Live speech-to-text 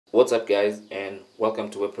What's up guys, and welcome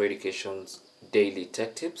to WebPro Education's daily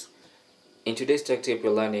tech tips. In today's tech tip we're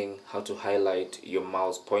learning how to highlight your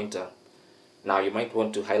mouse pointer. Now you might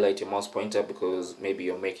want to highlight your mouse pointer because maybe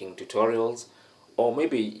you're making tutorials, or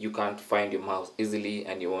maybe you can't find your mouse easily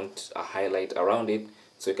and you want a highlight around it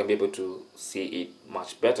so you can be able to see it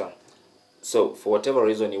much better. So for whatever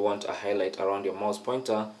reason you want a highlight around your mouse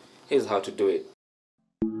pointer, here's how to do it.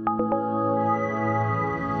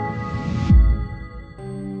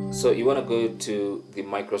 So you want to go to the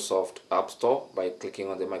Microsoft App Store by clicking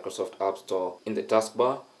on the Microsoft App Store in the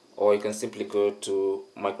taskbar, or you can simply go to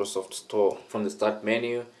Microsoft Store from the start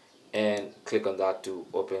menu and click on that to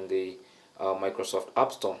open the Microsoft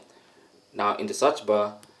App Store. Now in the search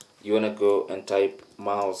bar you want to go and type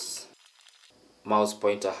mouse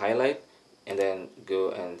pointer highlight and then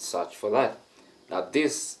go and search for that. Now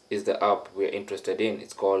this is the app we're interested in.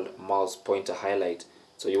 It's called mouse pointer highlight.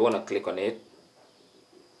 So you want to click on it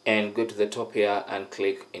and go to the top here and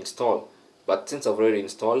click install. But since I've already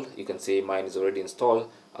installed, you can see mine is already installed.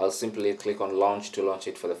 I'll simply click on launch to launch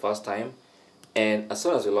it for the first time, and as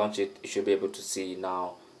soon as you launch it, you should be able to see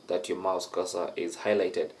now that your mouse cursor is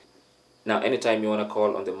highlighted. Now anytime you want to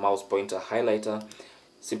call on the mouse pointer highlighter,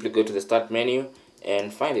 simply go to the start menu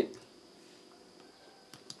and find it,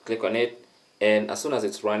 click on it, and as soon as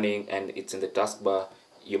it's running and it's in the taskbar,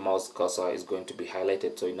 your mouse cursor is going to be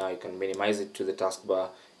highlighted. So now you can minimize it to the taskbar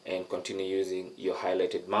and continue using your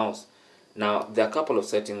highlighted mouse. Now there are a couple of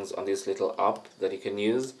settings on this little app that you can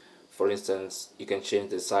use. For instance, you can change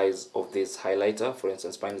the size of this highlighter. For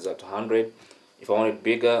instance, mine is at 100. If I want it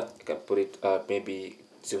bigger, I can put it at maybe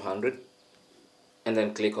 200 and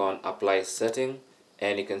then click on apply setting,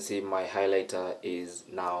 and you can see my highlighter is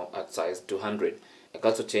now at size 200. I can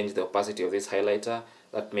also change the opacity of this highlighter.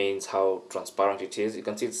 That means how transparent it is. You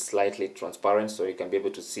can see it's slightly transparent, so you can be able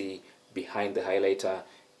to see behind the highlighter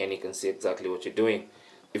and you can see exactly what you're doing.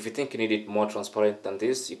 If you think you need it more transparent than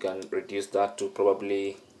this, you can reduce that to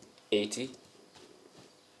probably 80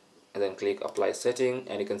 and then click apply setting,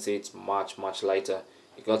 and you can see it's much lighter.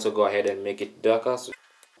 You can also go ahead and make it darker, so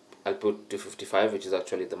I'll put 255, which is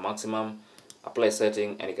actually the maximum. Apply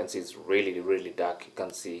setting, and you can see it's really dark. You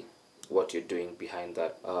can see what you're doing behind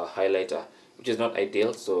that highlighter, which is not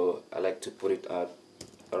ideal, so I like to put it at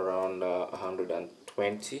around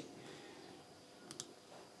 120,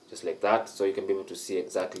 just like that, so you can be able to see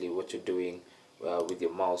exactly what you're doing with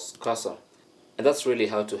your mouse cursor. And that's really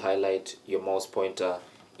how to highlight your mouse pointer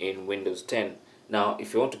in Windows 10. Now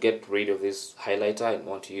if you want to get rid of this highlighter and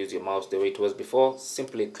want to use your mouse the way it was before,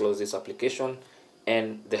 simply close this application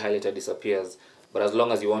and the highlighter disappears. But as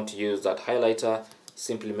long as you want to use that highlighter,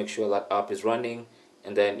 simply make sure that app is running,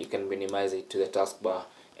 and then you can minimize it to the taskbar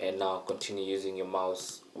and now continue using your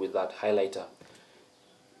mouse with that highlighter.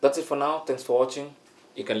 That's it for now. Thanks for watching.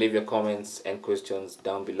 You can leave your comments and questions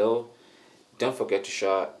down below. Don't forget to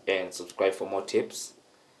share and subscribe for more tips.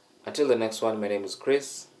 Until the next one, my name is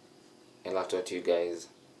Chris, and I'll talk to you guys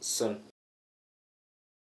soon.